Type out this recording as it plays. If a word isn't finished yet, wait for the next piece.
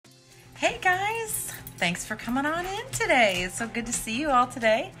Hey guys, thanks for coming on in today. It's so good to see you all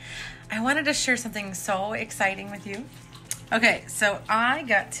today. I wanted to share something so exciting with you. Okay, so I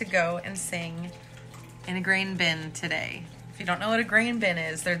got to go and sing in a grain bin today. If you don't know what a grain bin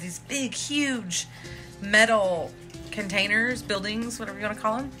is, they're these big, huge metal containers, buildings, whatever you want to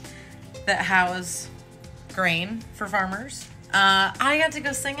call them, that house grain for farmers. I got to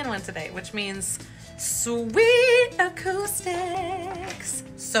go sing in one today, which means sweet acoustics.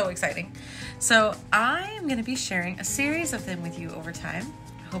 So exciting. So I am going to be sharing a series of them with you over time.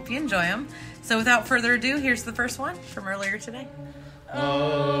 I hope you enjoy them. So without further ado, here's the first one from earlier today.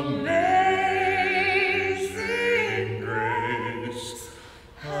 Amazing grace,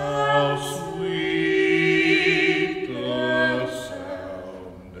 how sweet the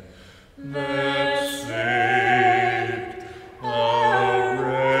sound that saved a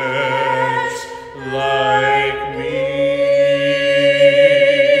wretch like me.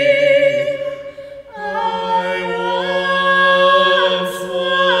 I once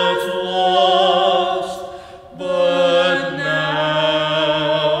was lost, but now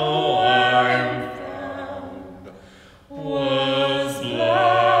I'm found. Was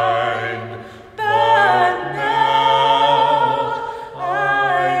blind, but now I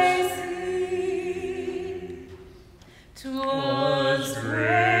see. 'Twas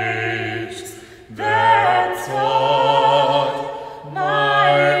grace that taught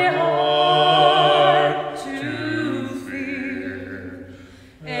my heart to fear,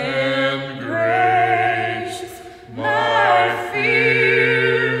 and grace my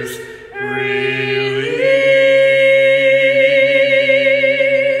fears relieved.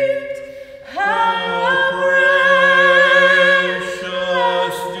 How precious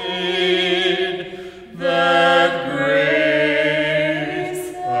did that grace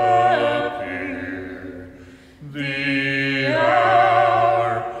appear, the hour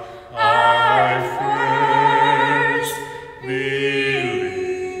I first believed.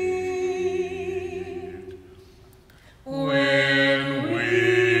 When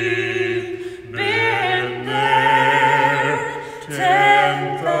we've been there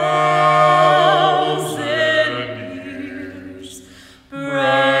 10,000